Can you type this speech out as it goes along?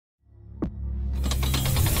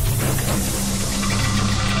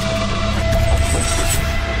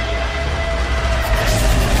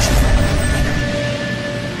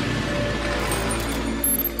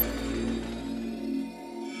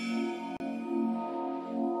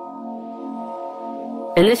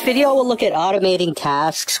In this video, we'll look at automating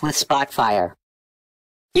tasks with Spotfire.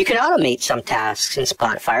 You can automate some tasks in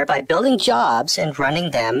Spotfire by building jobs and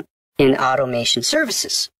running them in automation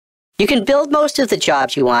services. You can build most of the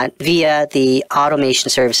jobs you want via the Automation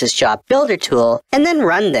Services Job Builder tool and then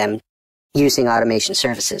run them using automation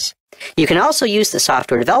services. You can also use the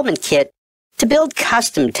software development kit to build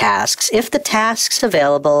custom tasks if the tasks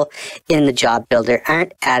available in the job builder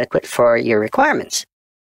aren't adequate for your requirements.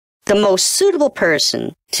 The most suitable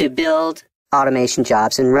person to build automation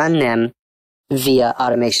jobs and run them via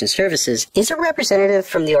automation services is a representative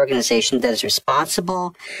from the organization that is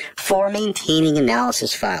responsible for maintaining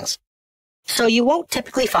analysis files. So you won't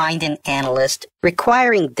typically find an analyst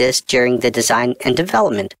requiring this during the design and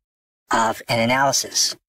development of an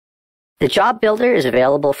analysis. The job builder is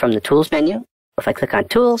available from the Tools menu. If I click on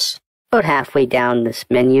Tools, about halfway down this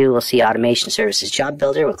menu, we'll see Automation Services Job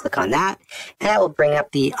Builder. We'll click on that, and that will bring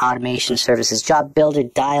up the Automation Services Job Builder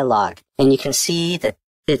dialog. And you can see that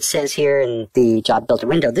it says here in the Job Builder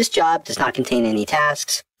window, this job does not contain any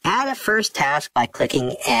tasks. Add a first task by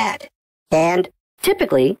clicking Add. And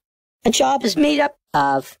typically, a job is made up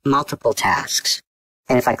of multiple tasks.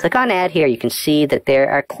 And if I click on Add here, you can see that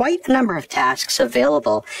there are quite a number of tasks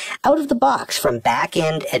available out of the box, from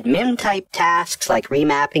back-end admin-type tasks like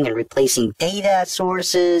remapping and replacing data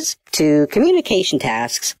sources to communication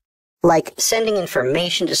tasks like sending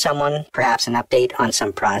information to someone, perhaps an update on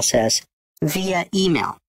some process, via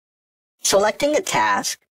email. Selecting a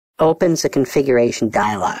task opens a configuration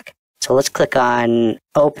dialog. So let's click on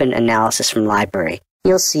Open Analysis from Library.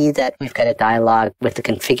 You'll see that we've got a dialog with the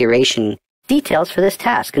configuration details for this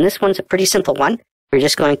task. And this one's a pretty simple one. We're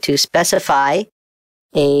just going to specify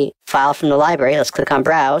a file from the library. Let's click on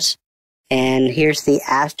Browse. And here's the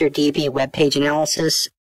AsterDB web page analysis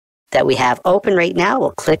that we have open right now.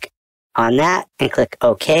 We'll click on that and click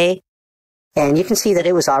OK. And you can see that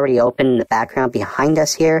it was already open in the background behind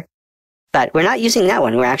us here. But we're not using that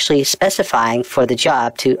one. We're actually specifying for the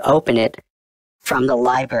job to open it from the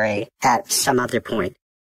library at some other point.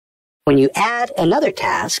 When you add another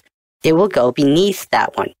task, it will go beneath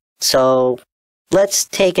that one. So let's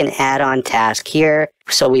take an add-on task here.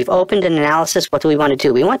 So we've opened an analysis. What do we want to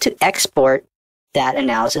do? We want to export that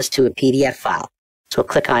analysis to a PDF file. So we'll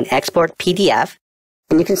click on Export PDF,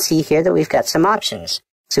 and you can see here that we've got some options.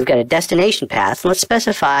 So we've got a destination path. Let's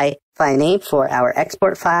specify a name for our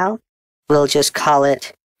export file. We'll just call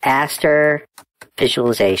it Aster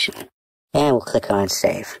Visualization, and we'll click on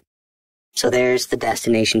Save. So there's the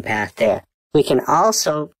destination path there. We can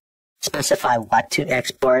also specify what to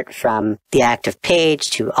export from the active page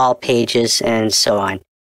to all pages and so on.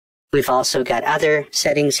 We've also got other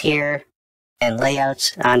settings here and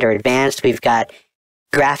layouts under advanced. We've got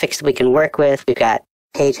graphics that we can work with. We've got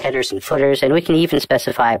page headers and footers, and we can even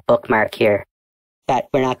specify a bookmark here. But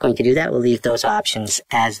we're not going to do that. We'll leave those options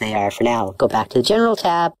as they are for now. We'll go back to the General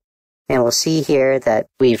tab, and we'll see here that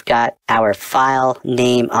we've got our file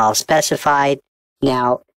name all specified.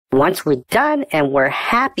 Now, once we're done and we're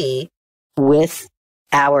happy with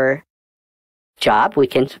our job, we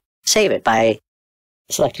can save it by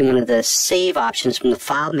selecting one of the save options from the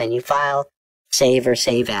File menu, File, Save, or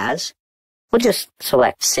Save As. We'll just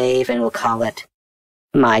select Save, and we'll call it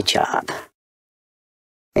My Job.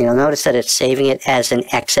 And you'll notice that it's saving it as an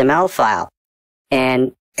XML file.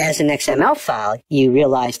 And as an XML file, you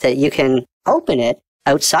realize that you can open it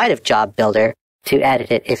outside of Job Builder to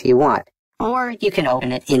edit it if you want. Or you can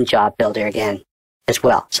open it in Job Builder again as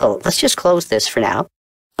well. So let's just close this for now.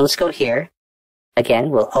 Let's go here. Again,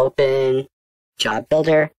 we'll open Job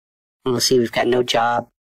Builder, and we'll see we've got no job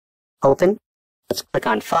open. Let's click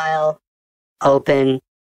on File, Open.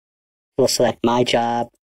 We'll select My Job,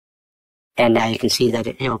 and now you can see that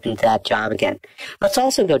it opened that job again. Let's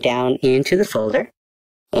also go down into the folder,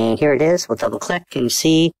 and here it is. We'll double click and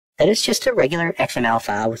see that it's just a regular XML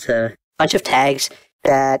file with a bunch of tags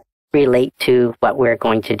that relate to what we're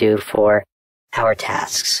going to do for our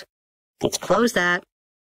tasks. Let's close that.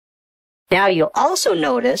 Now you'll also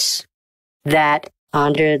notice that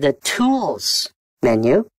under the Tools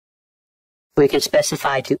menu, we can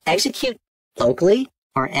specify to execute locally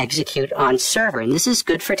or execute on server, and this is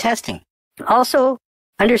good for testing. Also,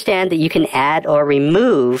 understand that you can add or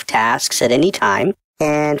remove tasks at any time,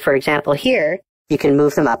 and for example here, you can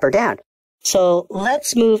move them up or down. So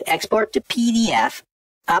let's move Export to PDF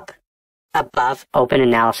up above Open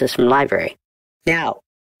Analysis from Library. Now,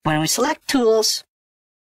 when we select Tools,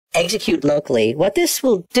 Execute Locally, what this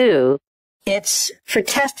will do, it's for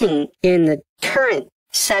testing in the current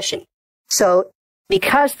session. So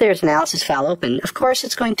because there's an analysis file open, of course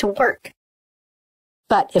it's going to work.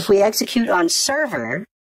 But if we execute on server,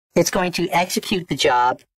 it's going to execute the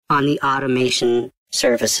job on the automation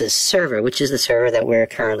services server, which is the server that we're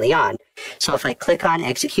currently on. So if I click on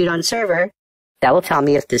execute on server, that will tell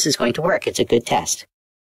me if this is going to work. It's a good test.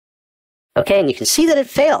 Okay, and you can see that it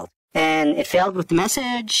failed. And it failed with the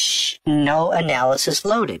message, no analysis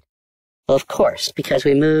loaded. Well, of course, because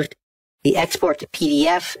we moved the export to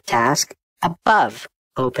PDF task above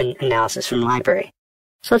open analysis from library.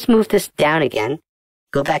 So let's move this down again.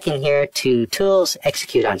 Go back in here to tools,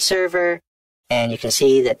 execute on server, and you can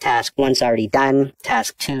see that task 1's already done.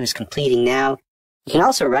 Task 2 is completing now. You can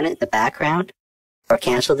also run it in the background or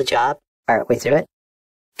cancel the job partway through it.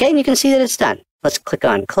 Okay, and you can see that it's done. Let's click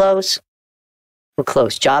on close. We'll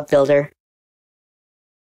close Job Builder.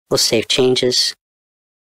 We'll save changes.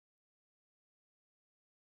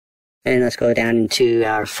 And let's go down into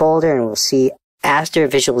our folder and we'll see Aster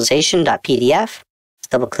visualization.pdf. Let's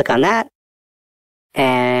double click on that.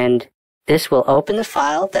 And this will open the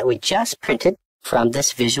file that we just printed from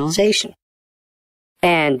this visualization.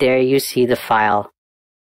 And there you see the file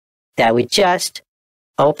that we just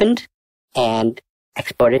opened and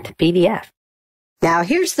exported to PDF. Now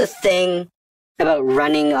here's the thing about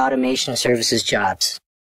running automation services jobs.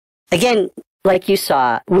 Again, like you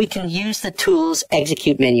saw, we can use the tools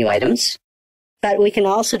execute menu items, but we can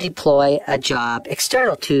also deploy a job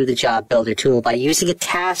external to the Job Builder tool by using a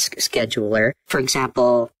task scheduler, for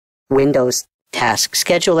example, Windows Task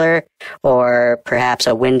Scheduler, or perhaps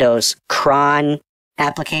a Windows cron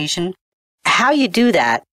application. How you do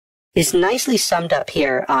that is nicely summed up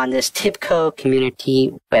here on this TIBCO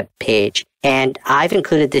community webpage, and I've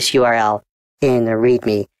included this URL in the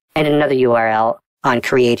README and another URL on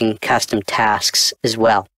creating custom tasks as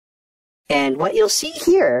well. And what you'll see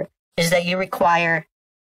here is that you require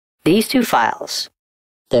these two files,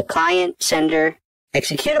 the client-sender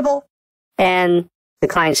executable and the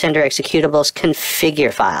client-sender executable's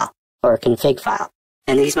configure file or config file.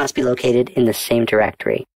 And these must be located in the same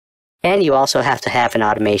directory. And you also have to have an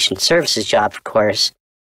automation services job, of course,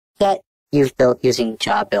 that you've built using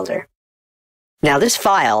Job Builder. Now this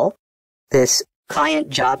file, this client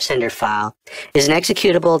job sender file, is an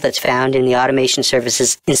executable that's found in the automation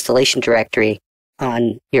services installation directory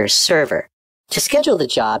on your server. To schedule the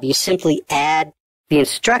job, you simply add the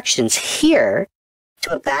instructions here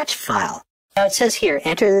to a batch file. Now it says here,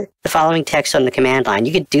 enter the following text on the command line.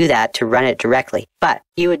 You could do that to run it directly, but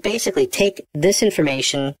you would basically take this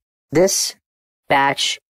information, this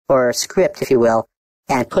batch or script, if you will,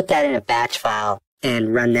 and put that in a batch file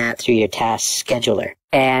and run that through your task scheduler.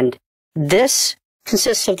 And this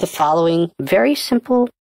consists of the following very simple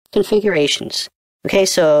configurations. Okay,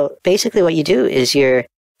 so basically what you do is you're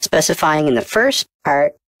specifying in the first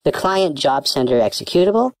part the client job sender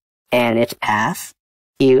executable and its path.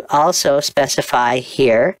 You also specify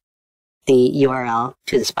here the URL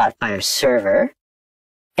to the Spotfire server.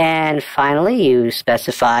 And finally, you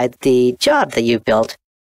specify the job that you built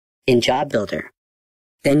in Job Builder.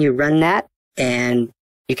 Then you run that and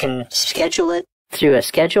you can schedule it through a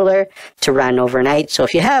scheduler to run overnight. So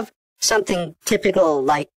if you have something typical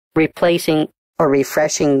like replacing or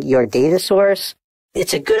refreshing your data source,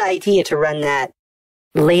 it's a good idea to run that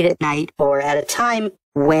late at night or at a time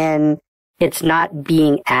when it's not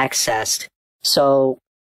being accessed. So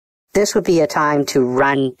this would be a time to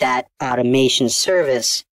run that automation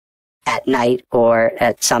service at night or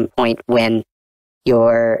at some point when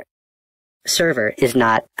your server is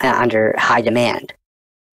not under high demand.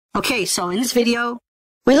 Okay, so in this video,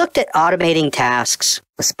 we looked at automating tasks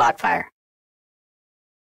with Spotfire.